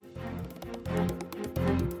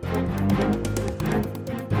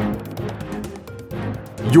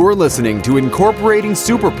You're listening to Incorporating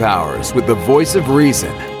Superpowers with the voice of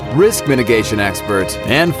reason, risk mitigation expert,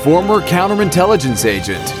 and former counterintelligence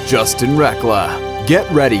agent, Justin Rekla. Get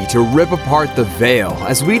ready to rip apart the veil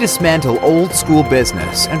as we dismantle old school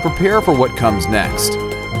business and prepare for what comes next.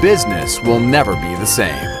 Business will never be the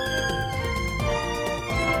same.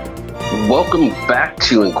 Welcome back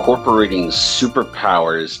to Incorporating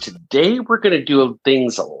Superpowers. Today, we're going to do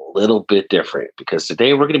things a little bit different because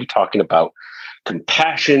today we're going to be talking about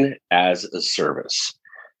compassion as a service.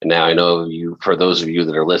 And now I know for those of you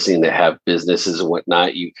that are listening that have businesses and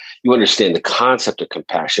whatnot, you understand the concept of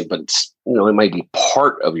compassion, but it might be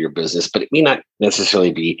part of your business, but it may not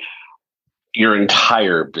necessarily be your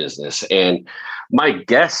entire business. And my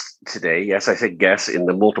guest today, yes, I said guest in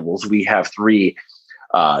the multiples, we have three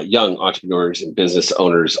young entrepreneurs and business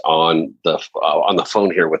owners on the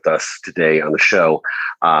phone here with us today on the show,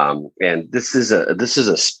 and this is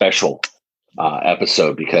a special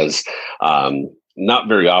episode because not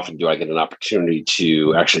very often do I get an opportunity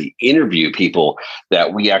to actually interview people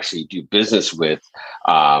that we actually do business with,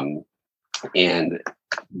 and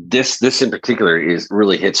this in particular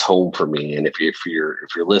really hits home for me. And if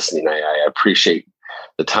you're listening, I appreciate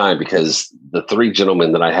the time because the three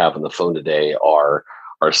gentlemen that I have on the phone today are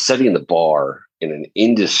setting the bar in an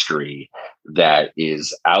industry that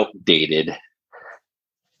is outdated,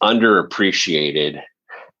 underappreciated,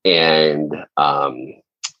 and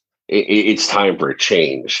it's time for a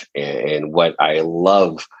change. And what I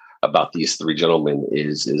love about these three gentlemen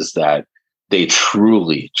is that they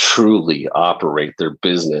truly, truly operate their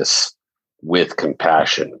business with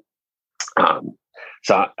compassion.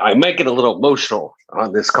 So I might get a little emotional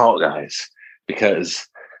on this call, guys, because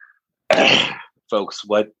folks,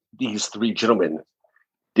 what these three gentlemen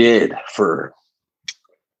did for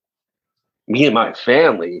me and my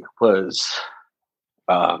family was,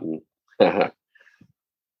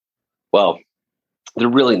 well, there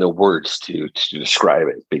are really no words to describe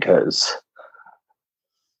it because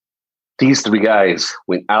these three guys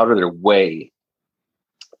went out of their way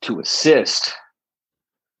to assist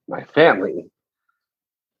my family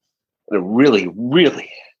in a really,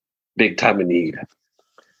 really big time of need.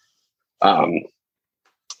 I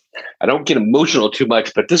don't get emotional too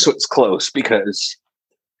much, but this one's close because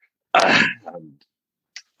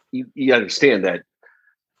you understand that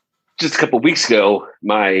just a couple of weeks ago,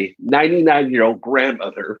 my 99-year-old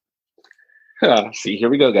grandmother, see, here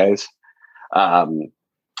we go, guys,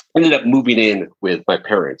 ended up moving in with my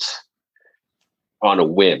parents on a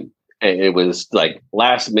whim. And it was like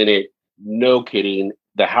last minute, no kidding.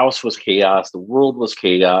 The house was chaos. The world was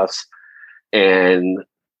chaos. And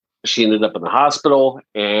she ended up in the hospital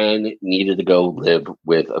and needed to go live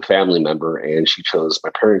with a family member. And she chose my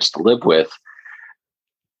parents to live with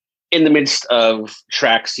in the midst of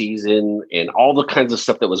track season and all the kinds of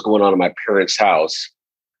stuff that was going on in my parents' house.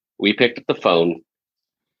 We picked up the phone.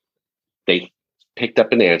 They picked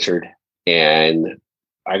up and answered. And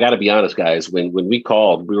I got to be honest, guys, when we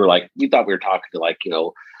called, we thought we were talking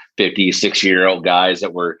to 56-year-old guys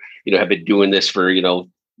that were, have been doing this for,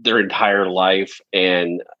 their entire life.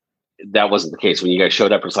 And that wasn't the case. When you guys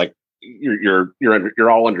showed up, it's like you're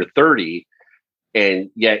all under 30, and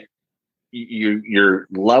yet your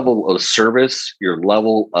level of service, your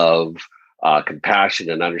level of compassion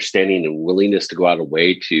and understanding and willingness to go out of the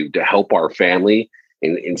way to help our family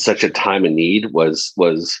in such a time of need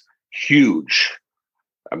was huge.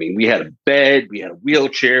 I mean, we had a bed, we had a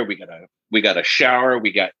wheelchair, we got a shower,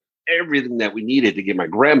 we got everything that we needed to get my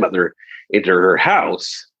grandmother into her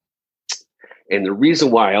house. And the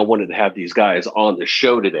reason why I wanted to have these guys on the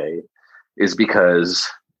show today is because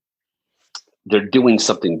they're doing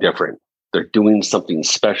something different. They're doing something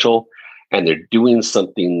special, and they're doing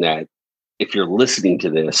something that if you're listening to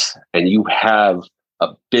this and you have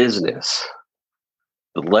a business,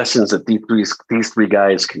 the lessons that these three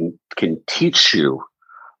guys can teach you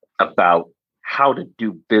about how to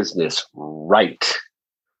do business right,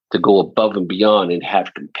 to go above and beyond and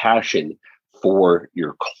have compassion for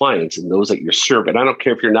your clients and those that you're serving. I don't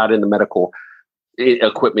care if you're not in the medical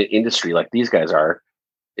equipment industry like these guys are.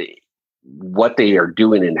 What they are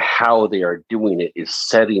doing and how they are doing it is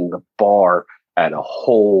setting the bar at a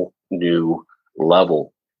whole new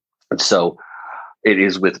level. And so it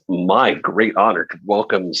is with my great honor to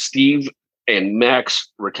welcome Steve and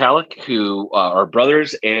Max Rukalik, who are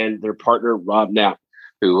brothers, and their partner, Rob Knapp,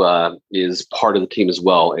 who is part of the team as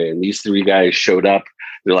well. And these three guys showed up.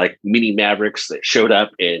 They're like mini Mavericks that showed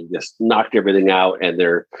up and just knocked everything out. And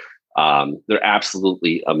they're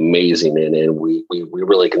absolutely amazing. And we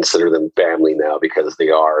really consider them family now because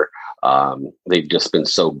they've just been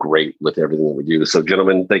so great with everything that we do. So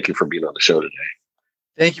gentlemen, thank you for being on the show today.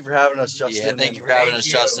 Thank you for having us, Justin. Yeah, thank you for having us,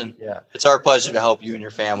 Justin. Yeah, it's our pleasure to help you and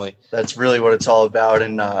your family. That's really what it's all about.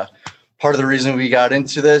 And part of the reason we got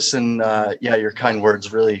into this, and your kind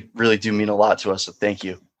words really, really do mean a lot to us. So thank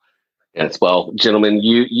you. Yes, well, gentlemen,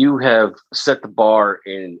 you have set the bar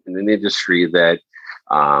in an industry that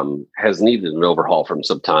has needed an overhaul from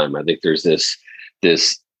some time. I think there's this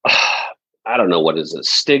I don't know what is a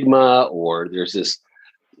stigma, or there's this.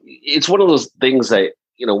 It's one of those things that,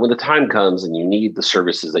 when the time comes and you need the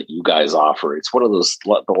services that you guys offer, it's one of those,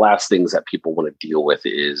 the last things that people want to deal with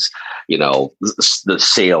is, the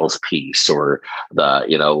sales piece, or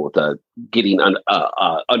the getting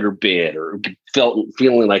underbid, or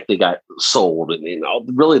feeling like they got sold.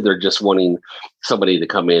 And, really they're just wanting somebody to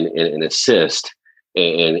come in and assist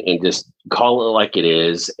and just call it like it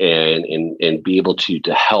is, and be able to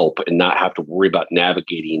help and not have to worry about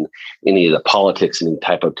navigating any of the politics and any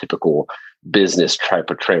type of typical business type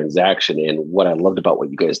of transaction. And what I loved about what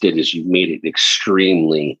you guys did is you made it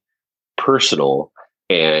extremely personal.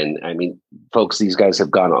 And I mean, folks, these guys have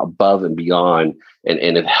gone above and beyond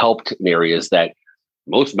and have helped in areas that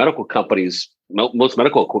most medical companies, most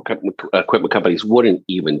medical equipment companies wouldn't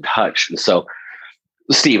even touch. And so,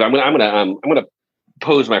 Steve, I'm gonna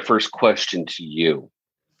pose my first question to you.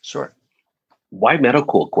 Sure. Why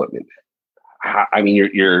medical equipment? I mean,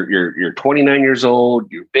 you're 29 years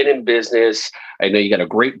old. You've been in business. I know you got a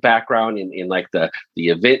great background in like the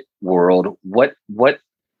event world. What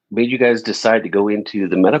made you guys decide to go into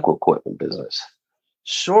the medical equipment business?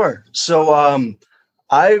 Sure. So,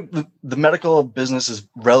 the medical business is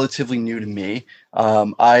relatively new to me.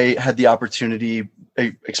 I had the opportunity,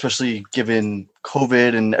 especially given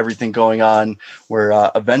COVID and everything going on,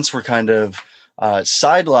 where events were kind of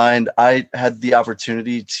sidelined. I had the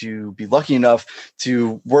opportunity to be lucky enough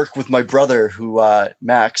to work with my brother, who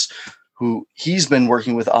Max, who he's been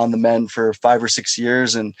working with On the Mend for 5 or 6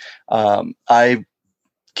 years. And I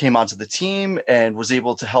came onto the team and was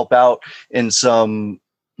able to help out in some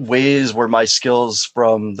ways where my skills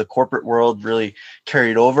from the corporate world really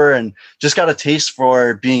carried over, and just got a taste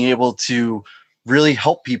for being able to really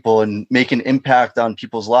help people and make an impact on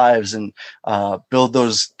people's lives, and build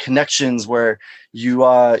those connections where you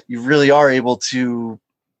really are able to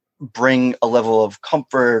bring a level of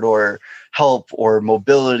comfort or help or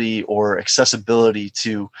mobility or accessibility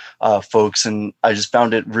to folks. And I just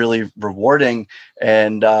found it really rewarding.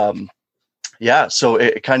 And so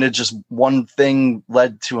it kind of just one thing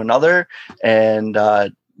led to another. And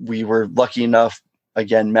we were lucky enough.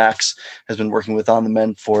 Again, Max has been working with On the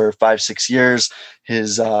Mend for 5-6 years.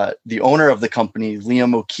 His the owner of the company,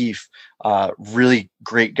 Liam O'Keefe, really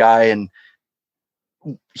great guy, and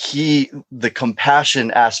the compassion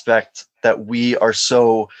aspect that we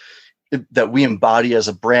embody as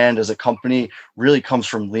a brand, as a company, really comes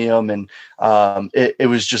from Liam. And it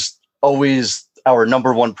was just always our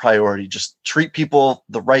number one priority. Just treat people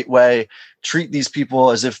the right way. Treat these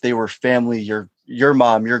people as if they were family, your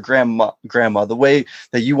mom, your grandma, the way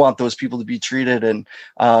that you want those people to be treated. And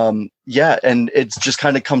and it just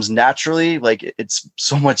kind of comes naturally. Like, it's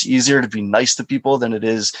so much easier to be nice to people than it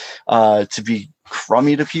is to be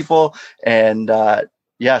crummy to people. And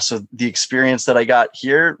so the experience that I got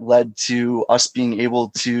here led to us being able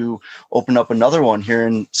to open up another one here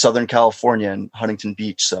in Southern California in Huntington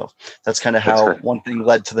Beach. So that's kind of how one thing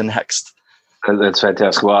led to the next. That's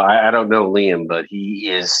fantastic. Well, I don't know Liam, but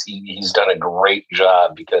he's done a great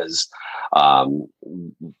job, because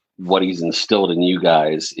what he's instilled in you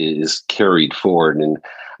guys is carried forward. And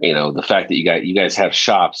the fact that you guys have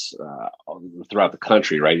shops throughout the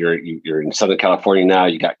country, right? You're in Southern California now.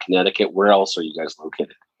 You got Connecticut. Where else are you guys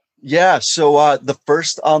located? Yeah, so the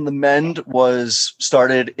first On the Mend was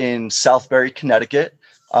started in Southbury, Connecticut.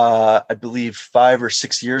 I believe 5 or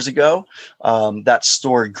 6 years ago. That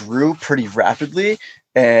store grew pretty rapidly,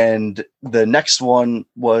 and the next one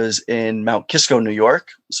was in Mount Kisco, New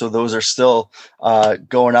York. So those are still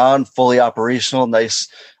going on, fully operational, nice,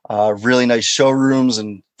 really nice showrooms,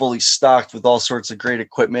 and fully stocked with all sorts of great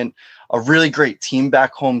equipment. A really great team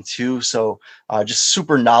back home too. So just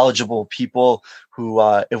super knowledgeable people who,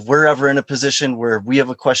 if we're ever in a position where we have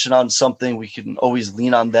a question on something, we can always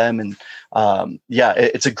lean on them. And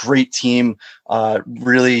it's a great team.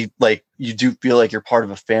 Really, like, you do feel like you're part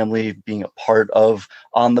of a family, being a part of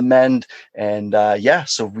On the Mend. And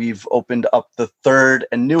so we've opened up the third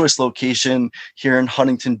and newest location here in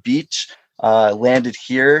Huntington Beach. Landed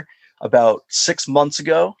here about 6 months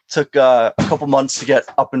ago. Took a couple months to get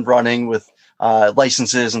up and running with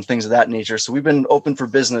licenses and things of that nature. So we've been open for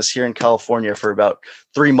business here in California for about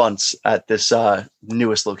 3 months at this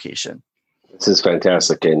newest location. This is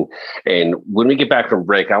fantastic. And when we get back from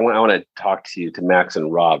break, I want to talk to Max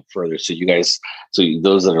and Rob further. So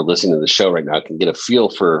those that are listening to the show right now can get a feel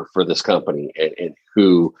for this company and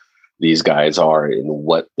who these guys are and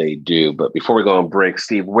what they do. But before we go on break,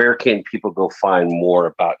 Steve, where can people go find more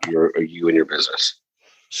about you and your business?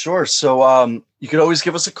 Sure. So you could always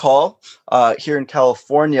give us a call. Here in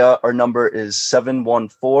California, our number is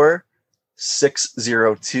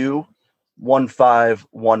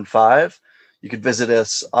 714-602-1515. You could visit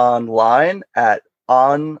us online at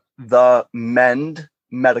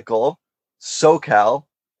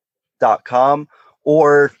onthemendmedicalsocal.com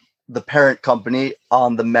or the parent company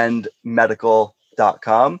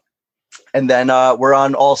onthemendmedical.com. And then we're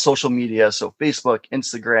on all social media. So Facebook,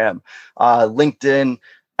 Instagram, LinkedIn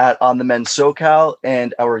at On The Mend SoCal.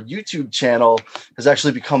 And our YouTube channel has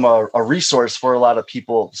actually become a resource for a lot of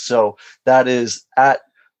people. So that is at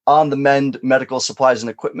On The Mend Medical Supplies and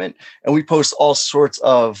Equipment. And we post all sorts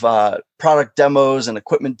of product demos and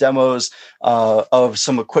equipment demos of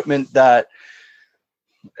some equipment that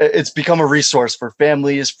it's become a resource for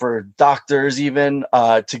families, for doctors even,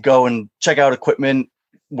 to go and check out equipment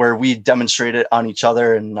where we demonstrate it on each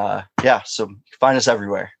other. And so you can find us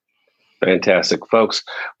everywhere. Fantastic. Folks,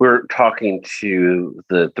 we're talking to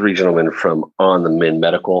the three gentlemen from On The Mend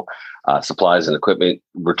Medical Supplies and Equipment.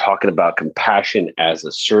 We're talking about compassion as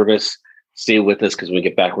a service. Stay with us because when we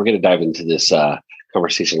get back, we're going to dive into this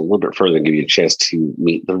conversation a little bit further and give you a chance to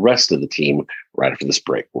meet the rest of the team right after this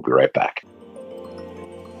break. We'll be right back.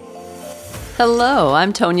 Hello,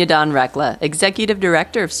 I'm Tonya Dawn Rekla, Executive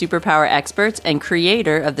Director of Superpower Experts and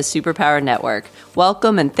creator of the Superpower Network.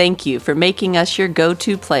 Welcome and thank you for making us your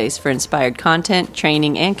go-to place for inspired content,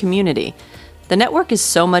 training, and community. The network is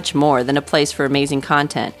so much more than a place for amazing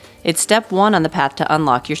content. It's step one on the path to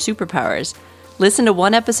unlock your superpowers. Listen to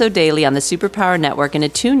one episode daily on the Superpower Network and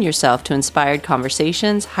attune yourself to inspired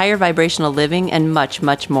conversations, higher vibrational living, and much,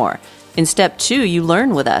 much more. In Step 2, you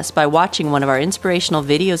learn with us by watching one of our inspirational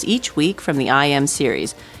videos each week from the I Am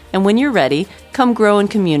series. And when you're ready, come grow in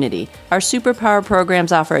community. Our superpower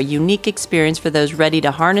programs offer a unique experience for those ready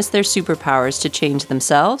to harness their superpowers to change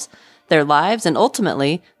themselves, their lives, and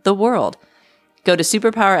ultimately, the world. Go to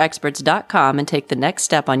superpowerexperts.com and take the next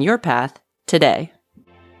step on your path today.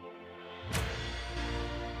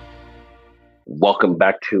 Welcome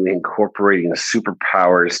back to Incorporating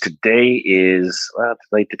Superpowers. Today's a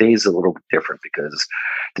little bit different because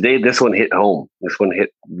today this one hit home. This one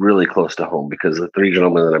hit really close to home because the three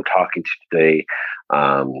gentlemen that I'm talking to today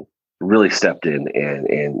really stepped in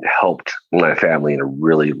and helped my family in a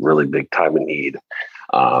really, really big time of need.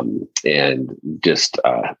 And just,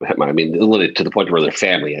 literally to the point where their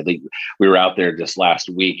family, I think we were out there just last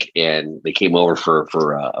week and they came over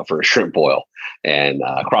for a shrimp boil and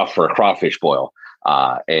for a crawfish boil,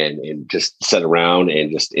 and just sat around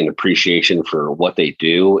and just in appreciation for what they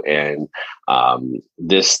do. And,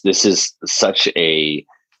 this is such a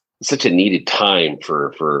needed time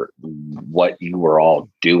for what you were all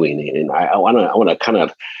doing. And I want to kind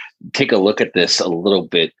of take a look at this a little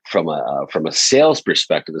bit from a sales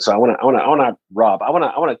perspective. So I want to Rob, I want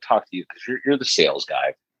to talk to you because you're the sales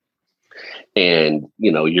guy, and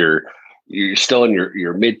you're still in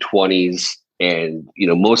your mid-20s, and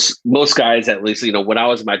most guys, at least when I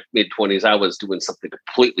was in my mid-20s, I was doing something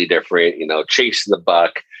completely different. Chasing the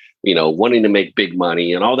buck, wanting to make big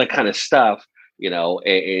money and all that kind of stuff.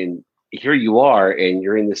 And here you are, and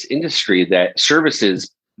you're in this industry that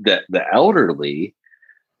services the elderly.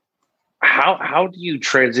 How do you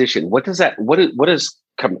transition? What does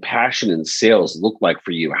compassion in sales look like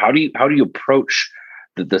for you? How do you approach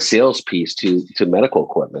the sales piece to medical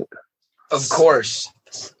equipment? Of course.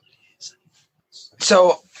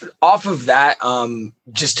 So off of that,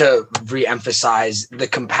 just to reemphasize, the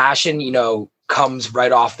compassion, comes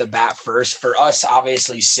right off the bat first. For us,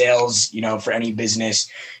 obviously sales, for any business,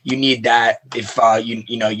 you need that if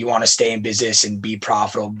you want to stay in business and be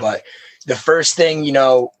profitable. But the first thing,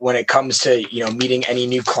 when it comes to, meeting any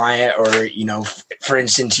new client or, for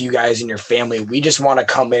instance, you guys and your family, we just want to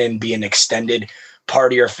come in and be an extended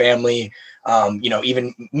part of your family.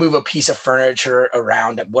 Even move a piece of furniture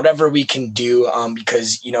around, whatever we can do.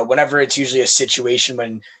 Because, whenever it's usually a situation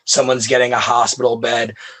when someone's getting a hospital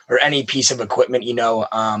bed or any piece of equipment,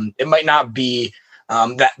 it might not be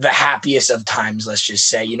the happiest of times, let's just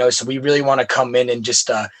say, so we really want to come in and just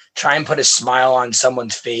try and put a smile on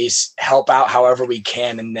someone's face, help out however we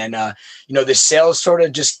can. And then, the sales sort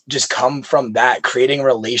of just come from that, creating a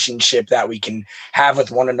relationship that we can have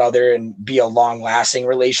with one another and be a long lasting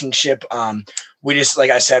relationship. we just, like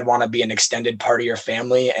I said, want to be an extended part of your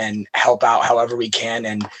family and help out however we can.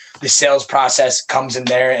 And the sales process comes in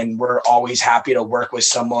there, and we're always happy to work with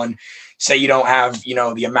someone. Say you don't have,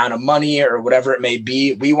 the amount of money or whatever it may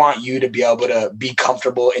be. We want you to be able to be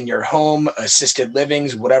comfortable in your home, assisted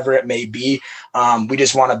livings, whatever it may be. We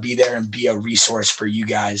just want to be there and be a resource for you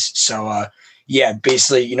guys. So,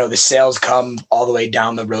 basically, the sales come all the way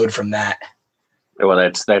down the road from that. Well,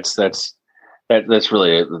 that's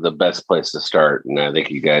really the best place to start. And I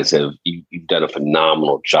think you guys you've done a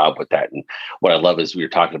phenomenal job with that. And what I love is we were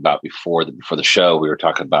talking about before the show, we were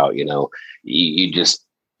talking about, you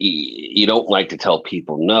don't like to tell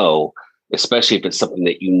people no, especially if it's something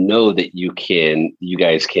that that you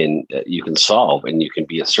guys can solve, and you can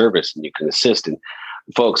be a service and you can assist. And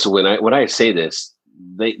folks, when I say this,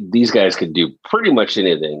 these guys could do pretty much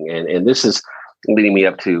anything. And this is leading me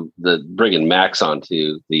up to bringing Max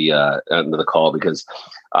onto the call, because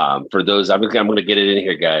for those, I'm going to get it in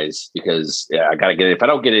here, guys, because I got to get it. If I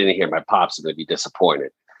don't get it in here, my pops are going to be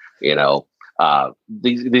disappointed,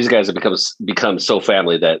 These guys have become so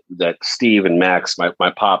family that Steve and Max,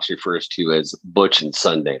 my pops, refers to as Butch and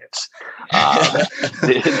Sundance.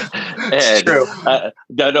 And True. I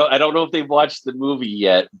don't know if they've watched the movie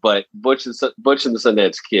yet, but Butch and the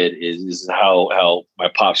Sundance Kid is how my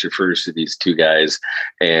pops refers to these two guys,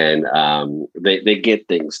 and they get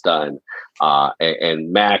things done.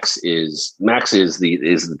 And Max is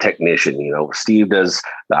the technician. Steve does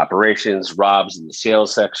the operations, Rob's in the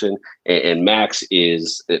sales section, and Max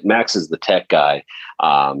is the tech guy.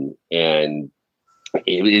 And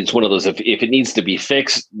it's one of those, if it needs to be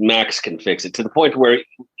fixed, Max can fix it, to the point where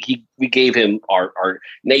we gave him our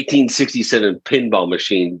 1967 pinball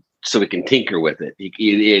machine so we can tinker with it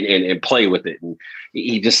and play with it. And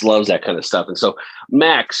he just loves that kind of stuff. And so,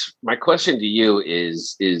 Max, my question to you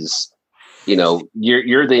is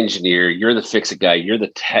you're the engineer, you're the fix-it guy, you're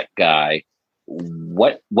the tech guy.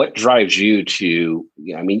 What drives you to,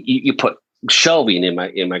 you put shelving in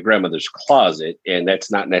my grandmother's closet, and that's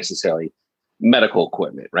not necessarily medical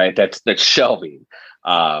equipment, right? That's shelving.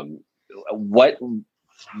 What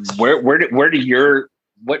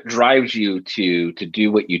drives you to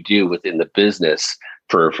do what you do within the business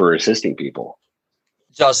for assisting people?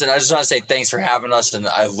 Justin, I just want to say thanks for having us, and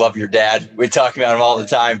I love your dad. We talk about him all the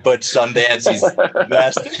time, Butch Sundance, he's the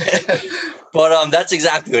best. But that's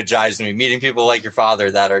exactly what drives me, meeting people like your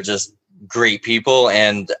father that are just great people.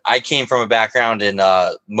 And I came from a background in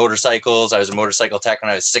motorcycles. I was a motorcycle tech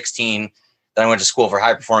when I was 16. Then I went to school for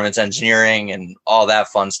high performance engineering and all that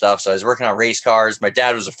fun stuff. So I was working on race cars. My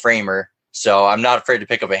dad was a framer, so I'm not afraid to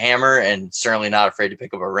pick up a hammer, and certainly not afraid to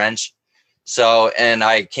pick up a wrench. So, and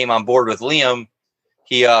I came on board with Liam.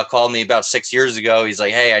 He called me about 6 years ago. He's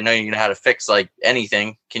like, "Hey, I know you know how to fix like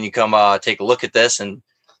anything. Can you come take a look at this?" And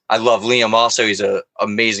I love Liam also. He's an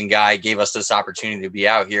amazing guy. Gave us this opportunity to be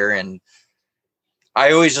out here. And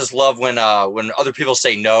I always just love when other people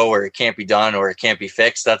say no, or it can't be done, or it can't be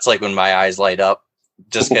fixed. That's like when my eyes light up,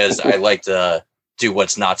 just because I like to do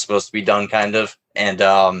what's not supposed to be done, kind of. And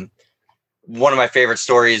one of my favorite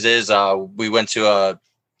stories is we went to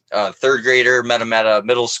a third grader, met him at a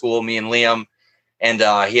middle school, me and Liam. And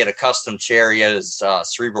he had a custom chair. He had his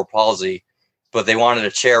cerebral palsy, but they wanted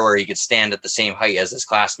a chair where he could stand at the same height as his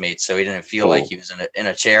classmates, so he didn't feel like he was in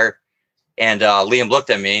a chair. And Liam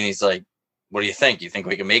looked at me and he's like, "What do you think? You think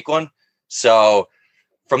we can make one?" So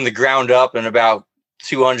from the ground up, and about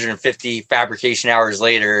 250 fabrication hours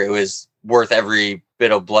later, it was worth every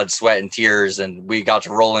bit of blood, sweat, and tears. And we got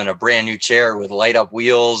to roll in a brand new chair with light up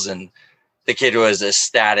wheels, and the kid was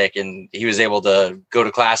ecstatic, and he was able to go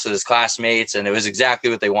to class with his classmates, and it was exactly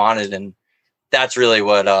what they wanted. And that's really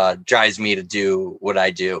what drives me to do what I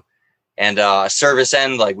do. And service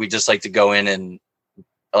end, like, we just like to go in and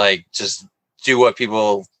like just do what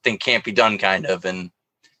people think can't be done, kind of. And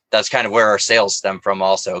that's kind of where our sales stem from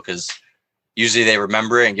also, because usually they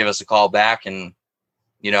remember it and give us a call back, and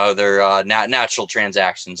they're natural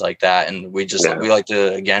transactions like that. And we like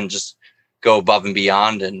to, again, just go above and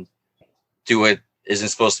beyond and do what isn't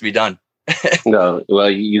supposed to be done. No, well,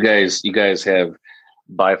 you guys have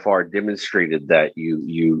by far demonstrated that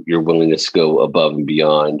your willingness to go above and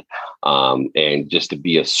beyond, and just to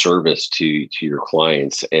be a service to your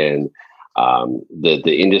clients, and the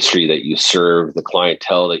industry that you serve, the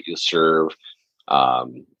clientele that you serve.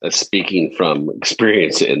 Speaking from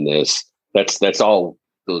experience in this, that's all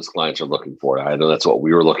those clients are looking for. I know that's what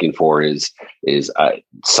we were looking for, is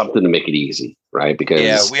something to make it easy, right?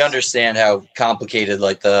 Because we understand how complicated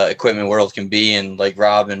like the equipment world can be, and like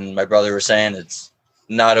Rob and my brother were saying, it's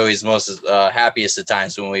not always most happiest at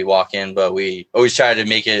times when we walk in, but we always try to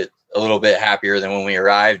make it a little bit happier than when we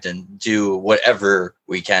arrived, and do whatever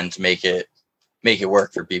we can to make it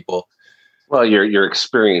work for people. Well, your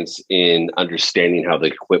experience in understanding how the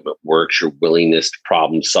equipment works, your willingness to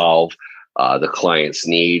problem solve the client's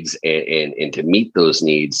needs, and to meet those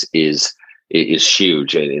needs is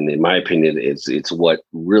huge. And in my opinion, it's what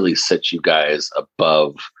really sets you guys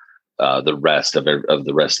above the rest of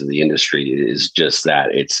the rest of the industry. Is just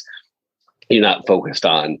that you're not focused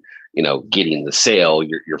on getting the sale.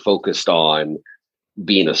 You're focused on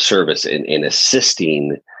being a service and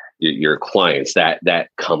assisting your clients. That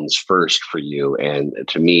comes first for you, and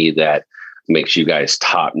to me that makes you guys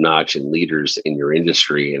top notch and leaders in your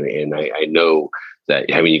industry. And I know that,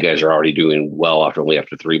 I mean, you guys are already doing well after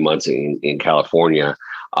 3 months in California,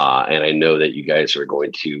 and I know that you guys are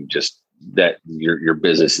going to that your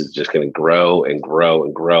business is just going to grow and grow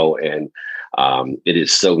and grow, and it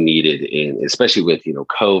is so needed, and especially with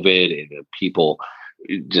COVID and people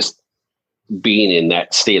just being in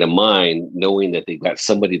that state of mind, knowing that they've got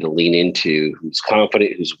somebody to lean into who's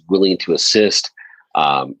confident, who's willing to assist,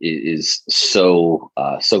 is so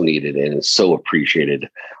needed and is so appreciated.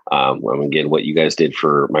 Again, what you guys did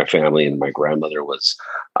for my family and my grandmother was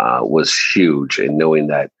huge, and knowing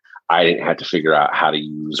that I didn't have to figure out how to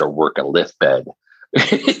use or work a lift bed.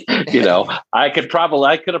 I could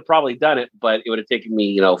have probably done it, but it would have taken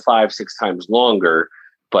me 5-6 times longer.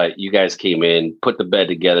 But you guys came in, put the bed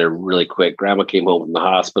together really quick. Grandma came home from the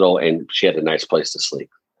hospital and she had a nice place to sleep.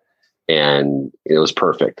 And it was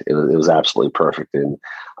perfect. It was absolutely perfect. And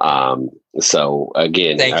so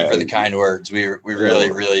again, thank you for the kind words. We really,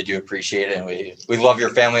 really do appreciate it. And we love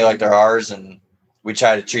your family like they're ours, and we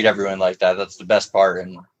try to treat everyone like that. That's the best part.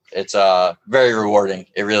 And it's very rewarding.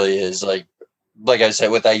 It really is. Like I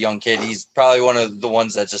said, with that young kid, he's probably one of the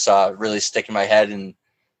ones that just really stick in my head. And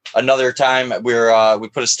another time we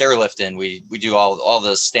put a stair lift in. We do all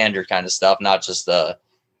the standard kind of stuff, not just the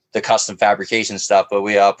custom fabrication stuff, but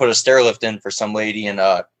we put a stair lift in for some lady, and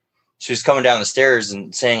she was coming down the stairs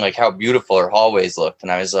and saying like how beautiful her hallways looked.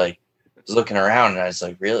 And I was looking around, and I was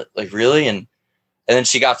like, really? And then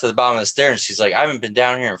she got to the bottom of the stair, and she's like, I haven't been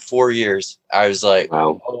down here in 4 years. I was like,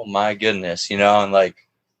 wow. Oh my goodness, and like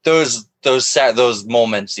those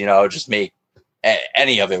moments, just make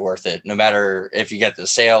any of it worth it, no matter if you get the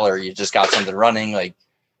sale or you just got something running. Like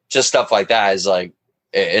just stuff like that is like,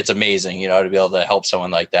 it's amazing, to be able to help someone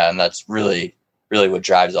like that. And that's really, really what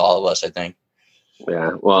drives all of us, I think.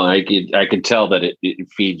 Yeah. Well, I could tell that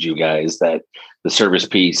it feeds you guys, that the service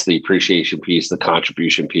piece, the appreciation piece, the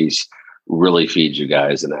contribution piece really feeds you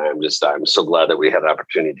guys. And I'm so glad that we had an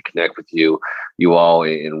opportunity to connect with you all,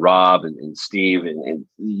 and Rob and Steve, and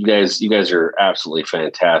you guys are absolutely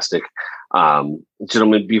fantastic.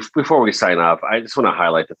 Gentlemen, before we sign off, I just want to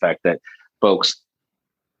highlight the fact that, folks,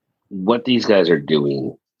 what these guys are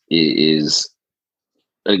doing is,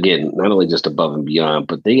 again, not only just above and beyond,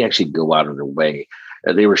 but they actually go out of their way.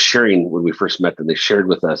 They were sharing when we first met them, they shared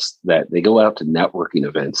with us that they go out to networking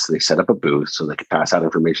events. They set up a booth so they can pass out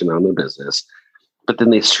information on their business, but then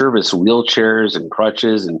they service wheelchairs and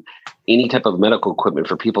crutches and any type of medical equipment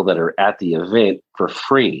for people that are at the event for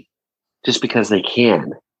free, just because they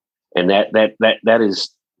can. And that is,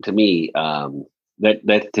 to me,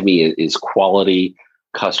 that to me is quality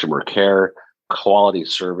customer care, quality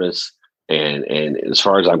service. And as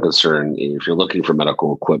far as I'm concerned, if you're looking for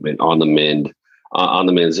medical equipment on the mend,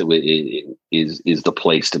 it is the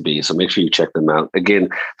place to be. So make sure you check them out. Again,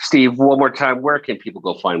 Steve, one more time, where can people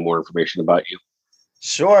go find more information about you?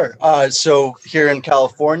 Sure. So here in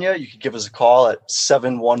California, you can give us a call at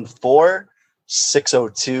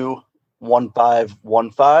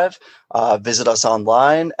 714-602-1515. Visit us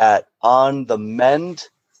online at On the Mend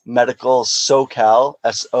Medical SoCal,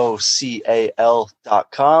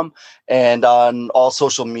 SoCal.com, and on all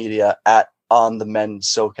social media at On the Mend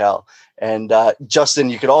SoCal. And Justin,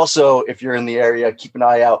 you could also, if you're in the area, keep an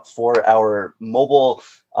eye out for our mobile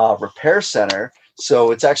repair center. So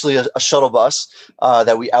it's actually a shuttle bus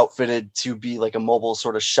that we outfitted to be like a mobile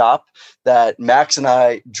sort of shop that Max and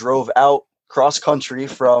I drove out cross country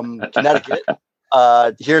from Connecticut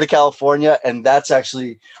here to California. And that's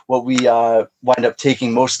actually what we wind up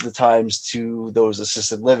taking most of the times to those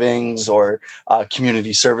assisted livings or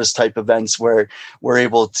community service type events, where we're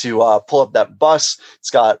able to pull up that bus.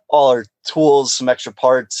 It's got all our tools, some extra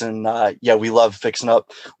parts, and we love fixing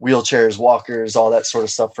up wheelchairs, walkers, all that sort of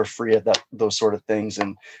stuff for free at those sort of things.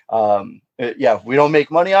 And we don't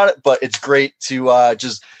make money on it, but it's great to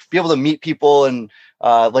just be able to meet people. And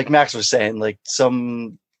like Max was saying, like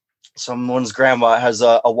someone's grandma has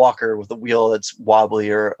a walker with a wheel that's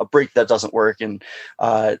wobbly or a brake that doesn't work, and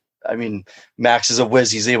I mean, Max is a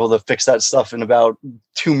whiz. He's able to fix that stuff in about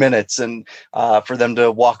 2 minutes. And for them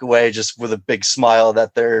to walk away just with a big smile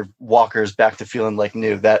that their walker is back to feeling like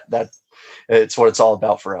new, that it's what it's all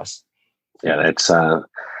about for us. Yeah, that's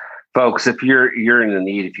folks, if you're in a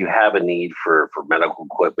need, if you have a need for medical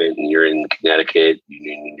equipment and you're in Connecticut,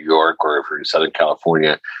 you're in New York, or if you're in Southern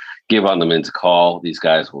California, give On the Mend's a call. These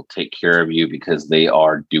guys will take care of you because they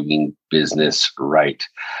are doing business right.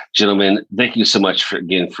 Gentlemen, thank you so much for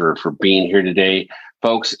being here today.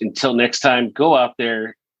 Folks, until next time, go out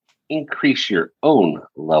there, increase your own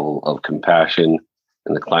level of compassion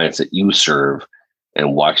in the clients that you serve,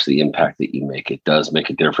 and watch the impact that you make. It does make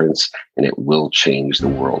a difference, and it will change the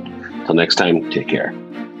world. Till next time, take care.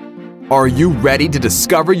 Are you ready to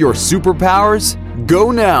discover your superpowers?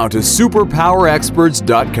 Go now to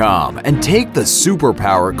superpowerexperts.com and take the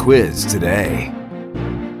Superpower Quiz today.